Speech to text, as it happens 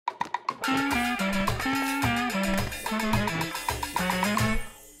When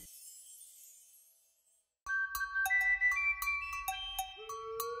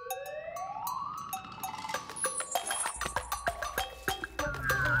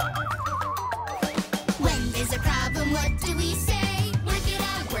there's a problem, what do we say? Work it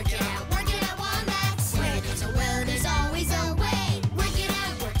out, work it out, work it out, Wombats. Where there's a will, there's always a way. Work it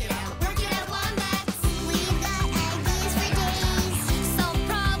out, work it out, work it out, Wombats. We've got ideas for days. Solve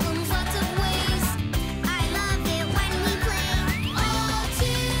problems lots of ways. I love it when we play all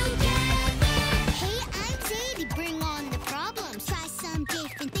together. Hey, I'm Sadie. Bring on the problems. Try some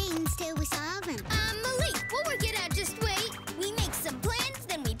different things till we solve them. I'm Ellie. We'll work it out, just wait. We make some plans,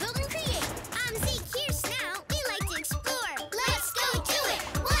 then we build and create. I'm Zeke. Here's now. We like to explore. Let's go do it.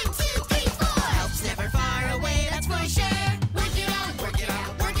 1, 2, 3, 4. Help's never far away, that's for sure. Work it out, work it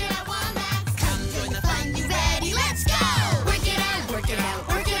out, work it out, Wombats. Come join the fun, you ready? Let's go. Work it out, work it out,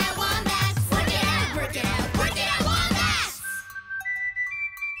 work it out, Wombats. Work it out, work it out, work it out, Wombats.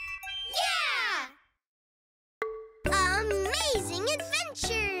 Yeah! Amazing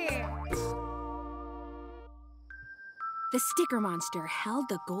adventure! The sticker monster held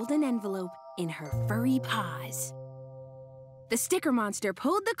the golden envelope in her furry paws. The sticker monster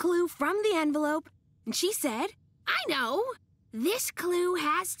pulled the clue from the envelope, and she said, I know! This clue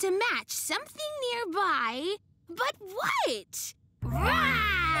has to match something nearby, but what?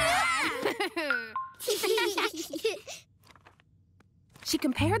 She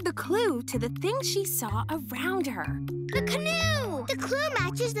compared the clue to the things she saw around her. The canoe! The clue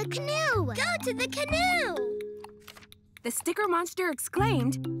matches the canoe! Go to the canoe! The sticker monster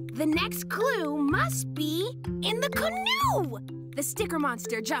exclaimed, the next clue must be in the canoe! The sticker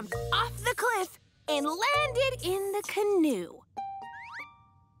monster jumped off the cliff and landed in the canoe.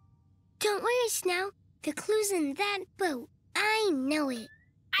 Don't worry, Snow. The clue's in that boat. I know it.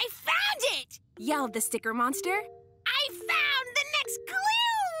 I found it! Yelled the sticker monster. I found the next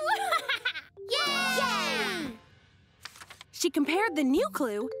clue! Yay! She compared the new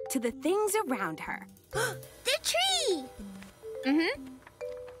clue to the things around her. The tree!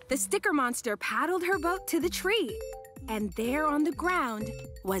 The sticker monster paddled her boat to the tree, and there on the ground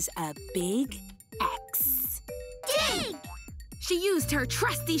was a big X. Dig! She used her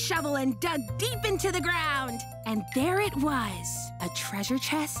trusty shovel and dug deep into the ground. And there it was, a treasure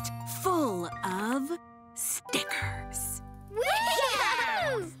chest full of stickers.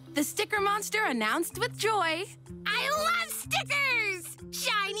 Wow! The sticker monster announced with joy, I love stickers!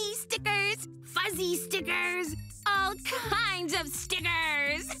 Shiny stickers, fuzzy stickers, all kinds of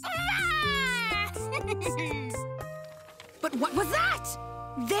stickers! But what was that?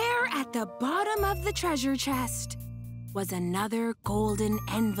 There at the bottom of the treasure chest was another golden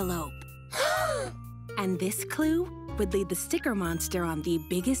envelope. And this clue would lead the sticker monster on the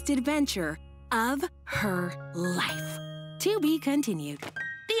biggest adventure of her life. To be continued.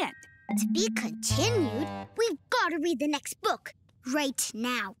 The end. To be continued, we've got to read the next book right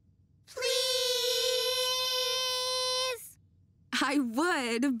now. Please? I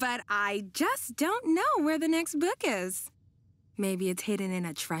would, but I just don't know where the next book is. Maybe it's hidden in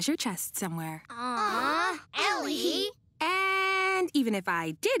a treasure chest somewhere. Aww, Ellie. And even if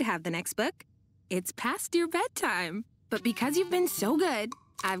I did have the next book, it's past your bedtime. But because you've been so good,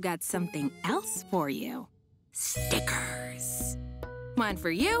 I've got something else for you. Stickers. One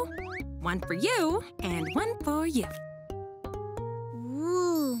for you, and one for you.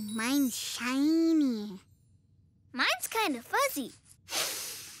 Ooh, mine's shiny. Mine's kind of fuzzy.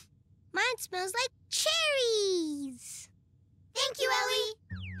 Mine smells like cherries. Thank you, Ellie.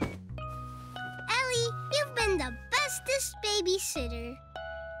 Ellie, you've been the bestest babysitter.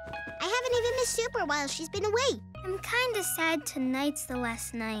 I haven't even missed Super while she's been away. I'm kind of sad tonight's the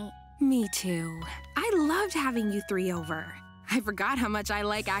last night. Me too. I loved having you three over. I forgot how much I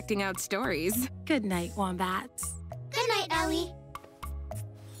like acting out stories. Good night, Wombats. Good night, Ellie.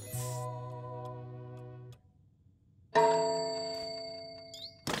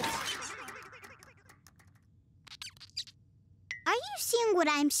 Are you seeing what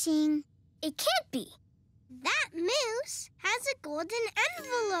I'm seeing? It can't be. That moose has a golden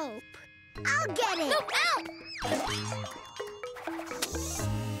envelope. I'll get it. Look out!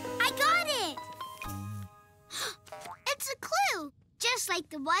 I got it! It's a clue, just like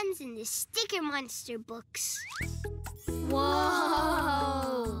the ones in the Sticker Monster books.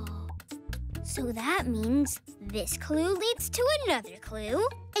 Whoa! So that means this clue leads to another clue.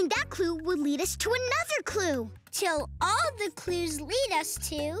 And that clue will lead us to another clue. Till all the clues lead us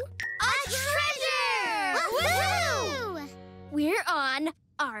to a treasure! Woohoo! We're on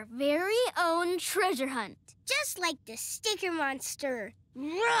our very own treasure hunt. Just like the Sticker Monster.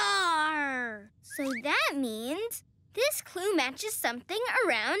 Roar! So that means this clue matches something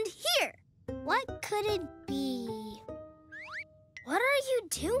around here. What could it be? What are you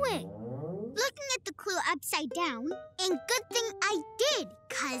doing? Looking at the clue upside down, and good thing I did,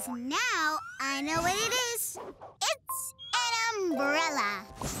 'cause now I know what it is. It's an umbrella.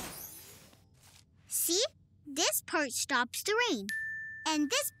 See? This part stops the rain, and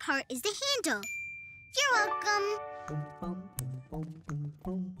this part is the handle. You're welcome.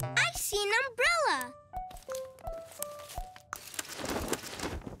 I see an umbrella.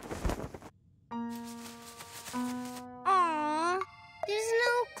 Aw, there's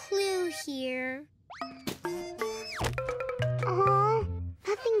no clue here. Aw,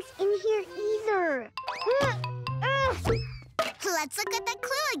 nothing's in here either. Let's look at that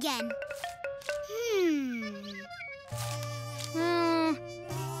clue again.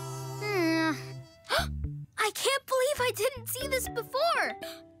 I can't believe I didn't see this before.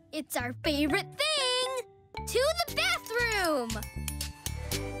 It's our favorite thing. To the bathroom.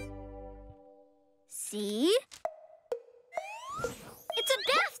 See? It's a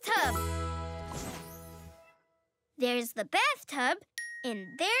bathtub. There's the bathtub,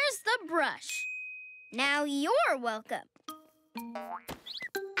 and there's the brush. Now you're welcome.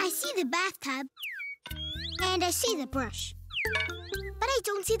 I see the bathtub, and I see the brush, but I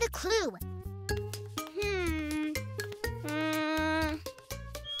don't see the clue.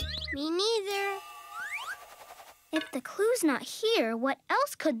 Me neither. If the clue's not here, what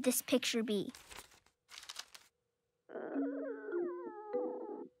else could this picture be? How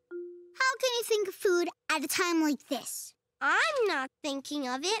can you think of food at a time like this? I'm not thinking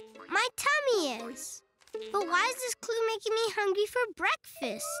of it. My tummy is. But why is this clue making me hungry for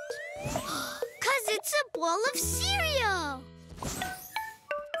breakfast? 'Cause it's a bowl of cereal.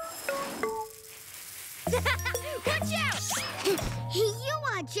 Watch out! You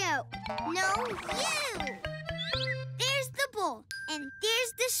watch out. No, you! There's the bowl, and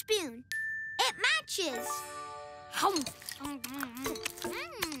there's the spoon. It matches.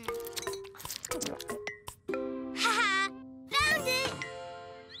 Haha, found it.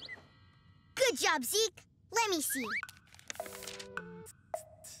 Good job, Zeke. Let me see.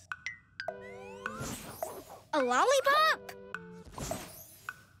 A lollipop?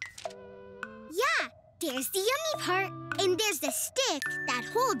 Yeah, there's the yummy part, and there's the stick that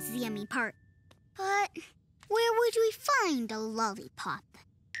holds the yummy part. But where would we find a lollipop?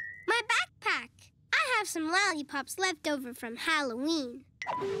 My backpack. I have some lollipops left over from Halloween.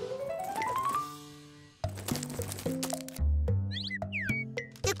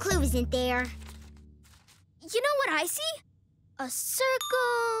 The clue isn't there. You know what I see? A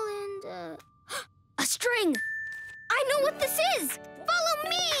circle and a string. I know what this is. Follow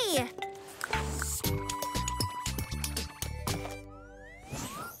me.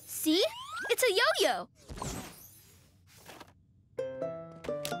 See? It's a yo-yo.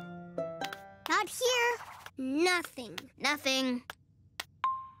 Not here. Nothing. Nothing.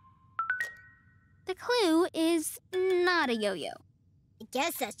 The clue is not a yo-yo. I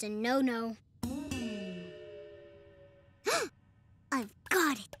guess that's a no-no. I've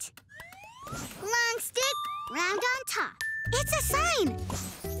got it. Long stick, round on top. It's a sign.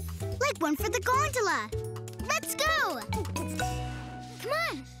 Like one for the gondola. Let's go. Come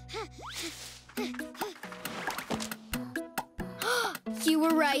on. You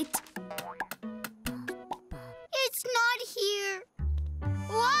were right. It's not here.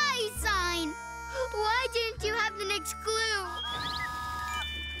 Why, sign? Why didn't you have the next clue?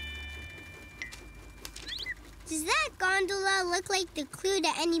 Does that gondola look like the clue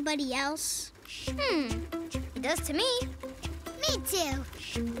to anybody else? It does to me. Me too.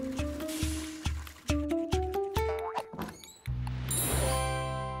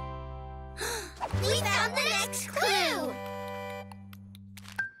 We found the next clue!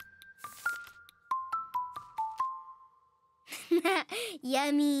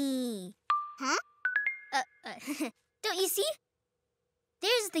 Yummy. Huh? Don't you see?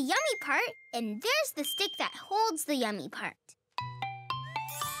 There's the yummy part, and there's the stick that holds the yummy part.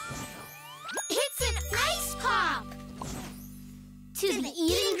 It's an ice pop! To the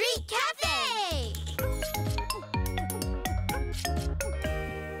Eat and Greet Cafe!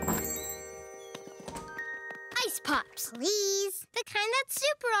 Ice pops. Please. The kind that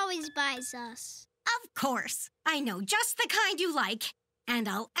Super always buys us. Of course. I know just the kind you like. And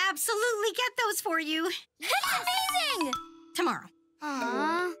I'll absolutely get those for you. That's amazing! Tomorrow.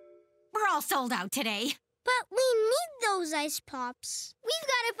 Aww. We're all sold out today. But we need those ice pops. We've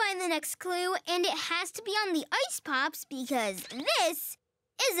got to find the next clue, and it has to be on the ice pops because this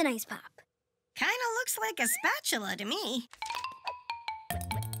is an ice pop. Kinda looks like a spatula to me.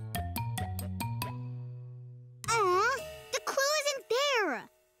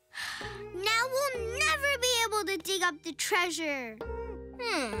 shovel to dig up the treasure.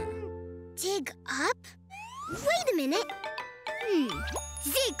 Dig up? Wait a minute.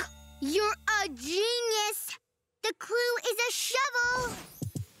 Zeke, you're a genius. The clue is a shovel.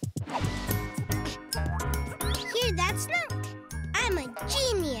 Here, that's not. I'm a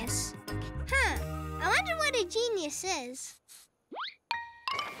genius. I wonder what a genius is.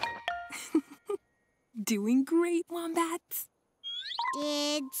 Doing great, Wombats.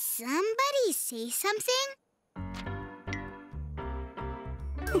 Did somebody say something?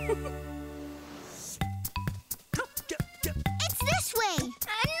 It's this way.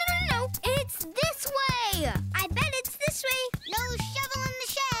 No. It's this way. I bet it's this way. No shovel in the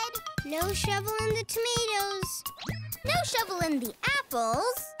shed. No shovel in the tomatoes. No shovel in the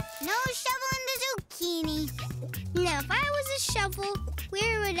apples. No shovel in the zucchini. Now, if I was a shovel,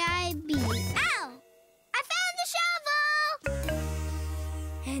 where would I be? Ow! I found the shovel!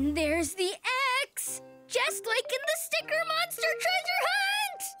 And there's the X, just like in the Sticker Monster treasure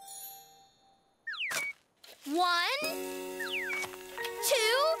hunt! 1, 2,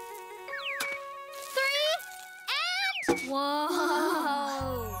 3, and...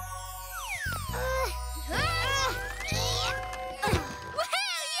 Whoa!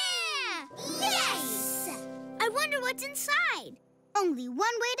 Yes! I wonder what's inside. Only one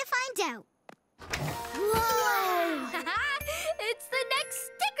way to find out. Whoa! It's the next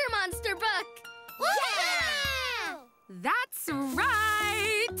Sticker Monster book! Yeah! That's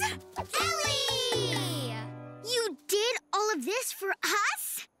right! Ellie! You did all of this for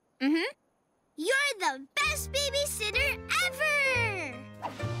us? Mm-hmm. You're the best babysitter ever!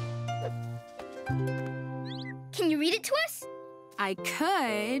 Can you read it to us? I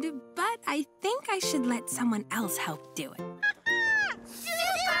could, but I think I should let someone else help do it.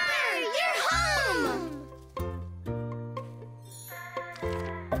 Super! You're home!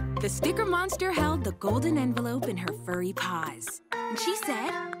 The Sticker Monster held the golden envelope in her furry paws. And she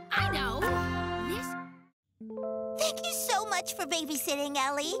said, I know. Thank you so much for babysitting,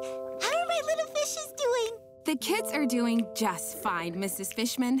 Ellie. How are my little fishes doing? The kids are doing just fine, Mrs.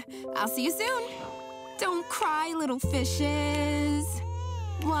 Fishman. I'll see you soon. Don't cry, little fishes.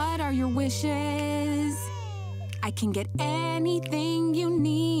 What are your wishes? I can get anything you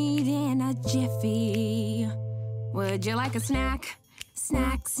need in a jiffy. Would you like a snack?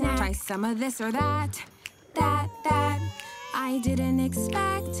 Snack. Try some of this or that. That. I didn't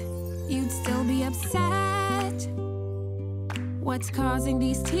expect you'd still be upset. What's causing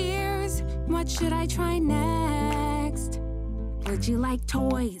these tears? What should I try next? Would you like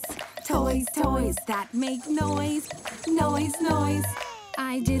toys? Toys that make noise.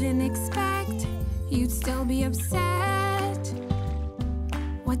 I didn't expect you'd still be upset.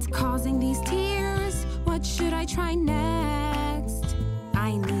 What's causing these tears? What should I try next?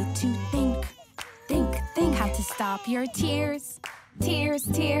 I need to think how to stop your tears. Tears.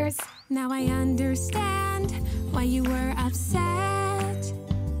 Now I understand why you were upset.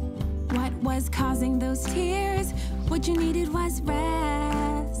 What was causing those tears? What you needed was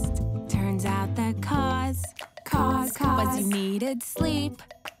rest. Turns out the cause was you needed sleep.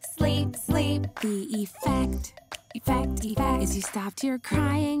 The effect is you stopped your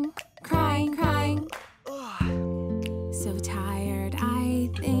crying. So tired, I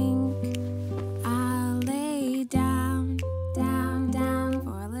think I'll lay down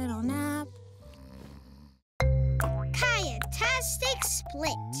for a little nap. Kaya-tastic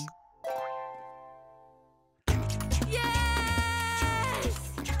split. Yes!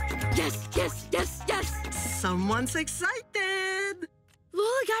 Someone's excited!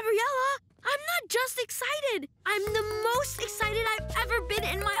 Lola Gabriella, I'm not just excited. I'm the most excited I've ever been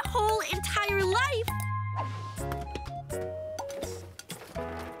in my whole entire life.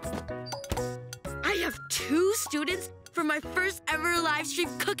 I have 2 students for my first ever live stream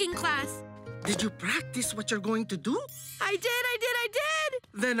cooking class. Did you practice what you're going to do? I did.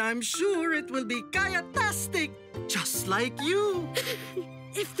 Then I'm sure it will be Kaya-tastic, just like you.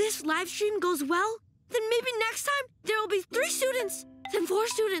 If this live stream goes well, then maybe next time there will be 3 students, then 4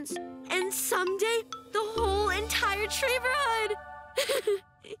 students, and someday the whole entire neighborhood.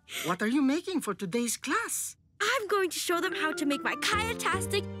 What are you making for today's class? I'm going to show them how to make my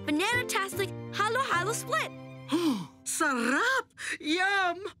Kaya-tastic, Banana-tastic, halo split. Oh, sarap!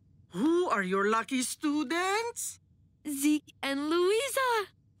 Yum! Who are your lucky students? Zeke and Louisa.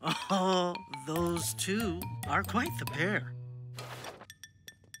 Oh, those 2 are quite the pair.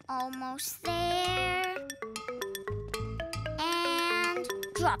 Almost there. And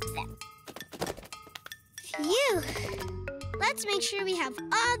drop them. Phew. Let's make sure we have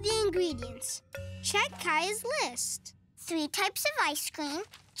all the ingredients. Check Kaya's list. 3 types of ice cream.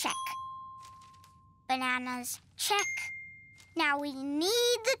 Check. bananas. Check. Now we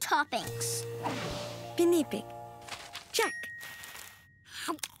need the toppings. Pinipig. Check.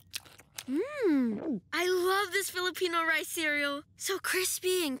 I love this Filipino rice cereal. So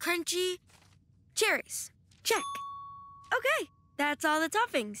crispy and crunchy. Cherries. Check. Okay, that's all the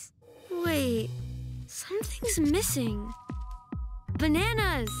toppings. Wait, something's missing.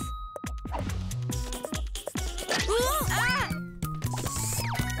 Bananas. Ooh, ah!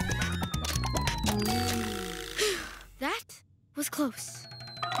 That was close.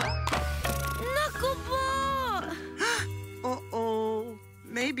 Naku po! Uh-oh.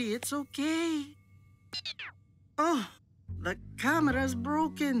 Maybe it's okay. Oh, the camera's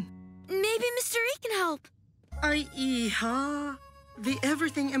broken. Maybe Mr. E can help. Ay, Iha. The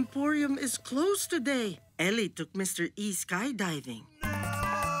Everything Emporium is closed today. Ellie took Mr. E skydiving.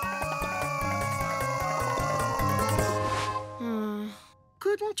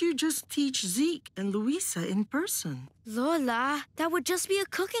 Couldn't you just teach Zeke and Louisa in person? Lola, that would just be a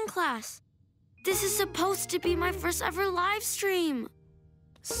cooking class. This is supposed to be my first ever live stream.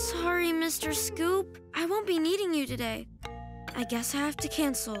 Sorry, Mr. Scoop. I won't be needing you today. I guess I have to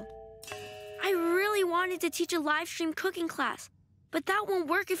cancel. I really wanted to teach a live stream cooking class, but that won't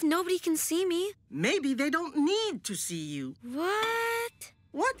work if nobody can see me. Maybe they don't need to see you. What?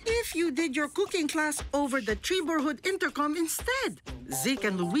 What if you did your cooking class over the neighborhood intercom instead? Zeke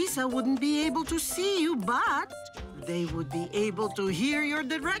and Louisa wouldn't be able to see you, but they would be able to hear your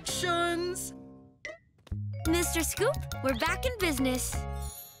directions. Mr. Scoop, we're back in business.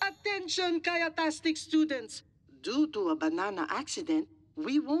 Attention, Kayatastic students. Due to a banana accident,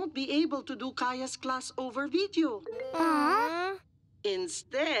 we won't be able to do Kaya's class over video.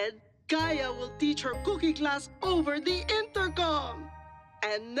 Instead, Kaya will teach her cooking class over the intercom.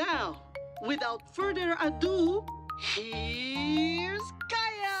 And now, without further ado, here's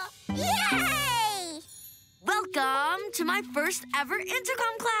Kaya! Yay! Welcome to my first ever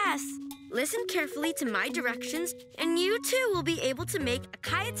intercom class. Listen carefully to my directions, and you too will be able to make a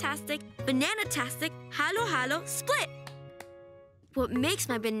Kaya-tastic, Banana-tastic, halo-halo split. What makes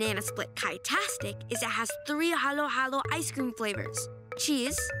my banana split Kaya-tastic is it has 3 halo-halo ice cream flavors.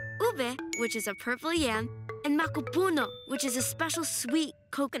 Cheese, ube, which is a purple yam, and makupuno, which is a special sweet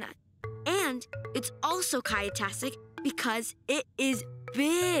coconut. And it's also Kaya-tastic because it is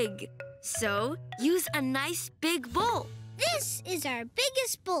big. So use a nice big bowl. This is our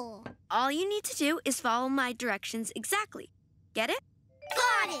biggest bowl. All you need to do is follow my directions exactly. Get it?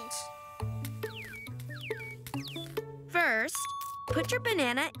 Got it! First, put your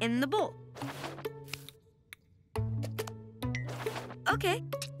banana in the bowl. Okay,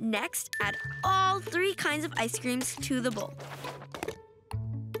 next add all 3 kinds of ice creams to the bowl.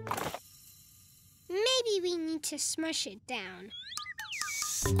 Maybe we need to smush it down.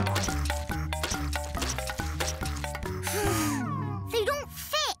 They don't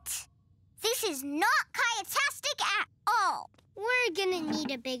fit. This is not Kaya-tastic at all. We're gonna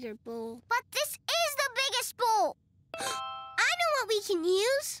need a bigger bowl. But this is the biggest bowl. I know what we can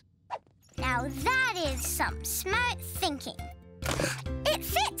use. Now that is some smart thinking. It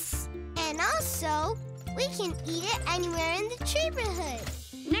fits. And also, we can eat it anywhere in the neighborhood.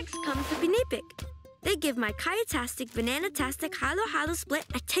 Next comes the pinipig. They give my Kaya-tastic, Banana-tastic, halo-halo split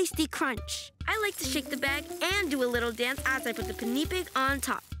a tasty crunch. I like to shake the bag and do a little dance as I put the pinipig on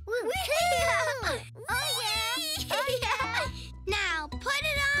top. Oh, yeah! Oh, yeah! Now, put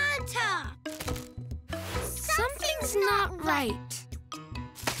it on top. Something's not right.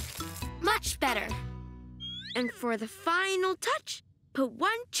 Much better. And for the final touch, put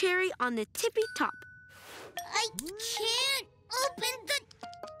 1 cherry on the tippy top. I can't open the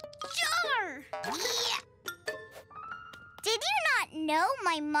jar. Yeah. Did you not know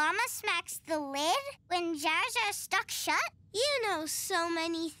my mama smacks the lid when jars are stuck shut? You know so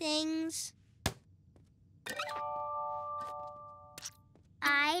many things.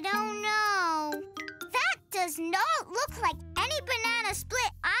 I don't know. That does not look like any banana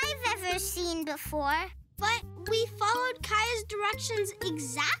split I've ever seen before. But we followed Kaya's directions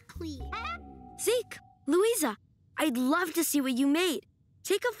exactly. Zeke, Louisa, I'd love to see what you made.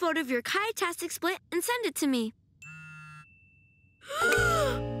 Take a photo of your Kaya-tastic split and send it to me.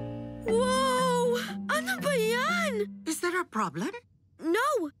 Whoa! Ano ba yan? Is there a problem?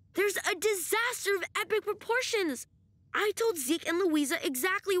 No! There's a disaster of epic proportions! I told Zeke and Louisa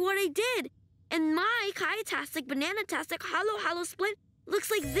exactly what I did. And my Kaya-tastic, Banana-tastic, halo-halo split looks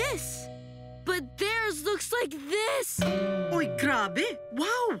like this. But theirs looks like this. Oy, grabe!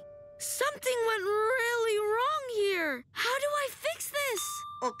 Wow! Something went really wrong here. How do I fix this?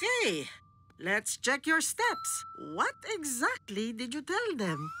 Okay, Let's check your steps. What exactly did you tell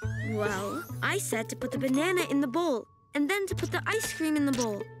them? Well, I said to put the banana in the bowl and then to put the ice cream in the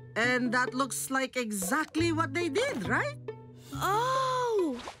bowl. And that looks like exactly what they did, right?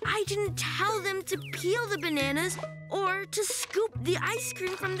 Oh! I didn't tell them to peel the bananas or to scoop the ice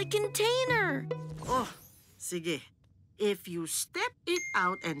cream from the container. Oh, sige. If you step it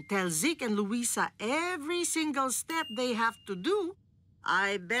out and tell Zeke and Louisa every single step they have to do,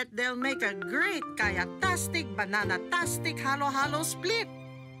 I bet they'll make a great Kaya-tastic, Banana-tastic, halo-halo split.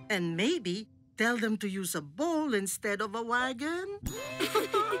 And maybe tell them to use a bowl instead of a wagon.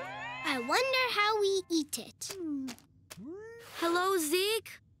 I wonder how we eat it. Hello,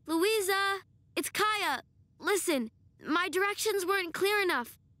 Zeke. Louisa. It's Kaya. Listen, my directions weren't clear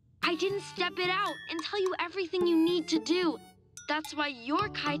enough. I didn't step it out and tell you everything you need to do. That's why your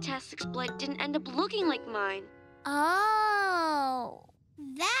Kayatastic split didn't end up looking like mine. Oh,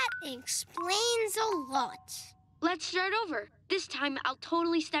 that explains a lot. Let's start over. This time, I'll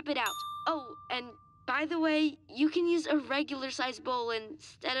totally step it out. Oh, and by the way, you can use a regular-sized bowl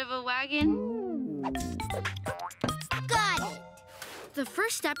instead of a wagon. Got it. The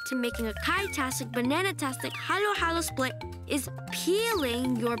first step to making a Kayatastic, Banana-tastic, halo-halo split is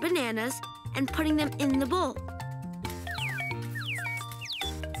peeling your bananas and putting them in the bowl.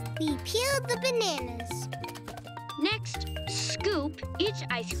 We peeled the bananas. Next, scoop each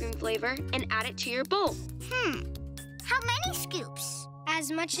ice cream flavor and add it to your bowl. How many scoops?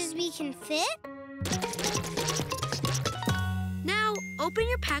 As much as we can fit? Now, open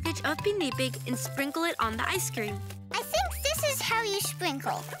your package of pinipig and sprinkle it on the ice cream. I think this is how you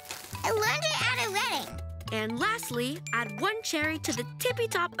sprinkle. I learned it at a wedding. And lastly, add 1 cherry to the tippy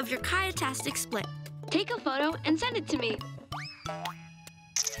top of your Kayatastic split. Take a photo and send it to me.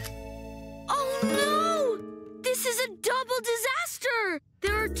 Oh no! This is a double disaster!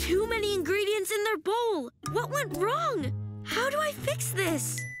 There are too many ingredients in their bowl. What went wrong? How do I fix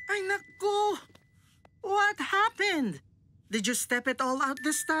this? Ay, naku! What happened? Did you step it all out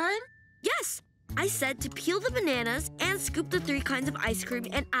this time? Yes, I said to peel the bananas and scoop the 3 kinds of ice cream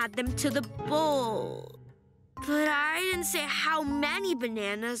and add them to the bowl. But I didn't say how many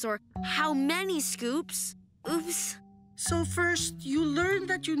bananas or how many scoops. Oops. So first, you learned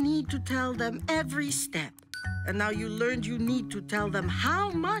that you need to tell them every step. And now you learned you need to tell them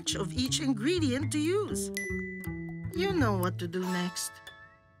how much of each ingredient to use. You know what to do next.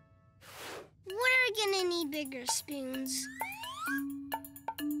 We're gonna need bigger spoons.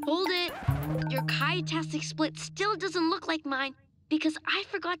 Hold it. Your Kayatastic split still doesn't look like mine because I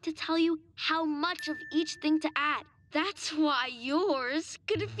forgot to tell you how much of each thing to add. That's why yours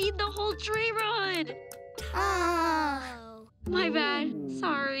could feed the whole neighborhood. Oh. My bad.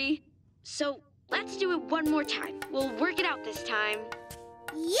 Sorry. So let's do it one more time. We'll work it out this time.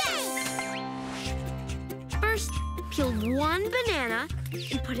 Yes! First, peel 1 banana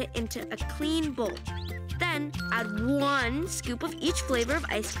and put it into a clean bowl. Then, add 1 scoop of each flavor of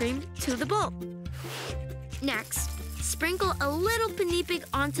ice cream to the bowl. Next, sprinkle a little pinipig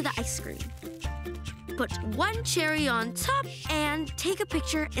onto the ice cream. Put 1 cherry on top and take a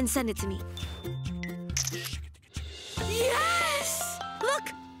picture and send it to me. Yes! Look!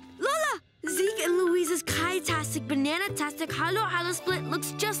 Lola! Zeke and Louisa's Kayatastic, Banana-tastic, halo-halo split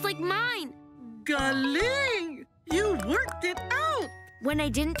looks just like mine. Galing! You worked it out! When I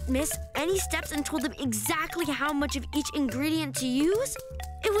didn't miss any steps and told them exactly how much of each ingredient to use,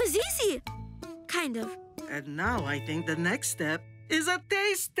 it was easy. Kind of. And now I think the next step is a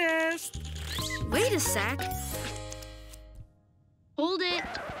taste test. Wait a sec. Hold it.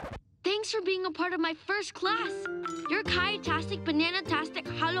 Thanks for being a part of my first class. Your Kayatastic, Banana-tastic,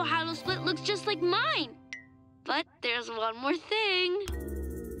 halo-halo split looks just like mine. But there's one more thing.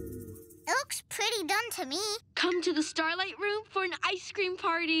 It looks pretty done to me. Come to the Starlight Room for an ice cream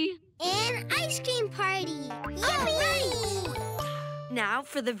party. An ice cream party. Yippee! Now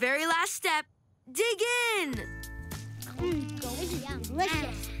for the very last step, dig in.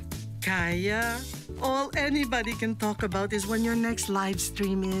 Delicious. Kaya, all anybody can talk about is when your next live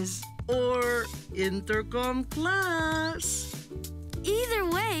stream is. Or intercom class. Either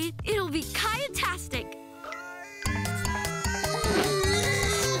way, it'll be Kaya-tastic.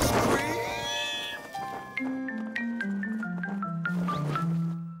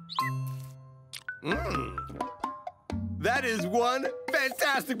 That is one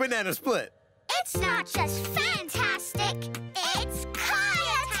fantastic banana split. It's not just fantastic, it's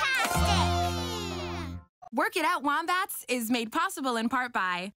Kaya-tastic! Work It Out, Wombats is made possible in part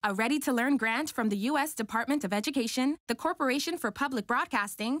by a ready-to-learn grant from the U.S. Department of Education, the Corporation for Public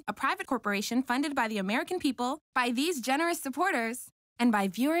Broadcasting, a private corporation funded by the American people, by these generous supporters, and by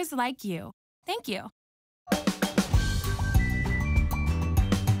viewers like you. Thank you.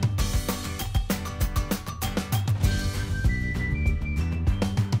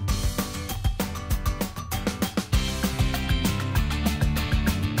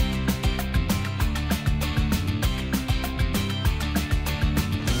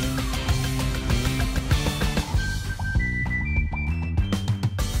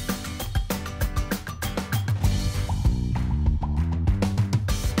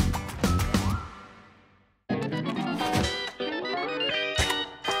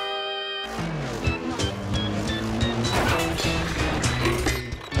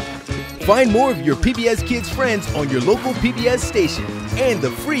 Find more of your PBS Kids friends on your local PBS station and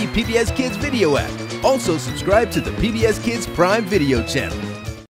the free PBS Kids video app. Also subscribe to the PBS Kids Prime Video channel.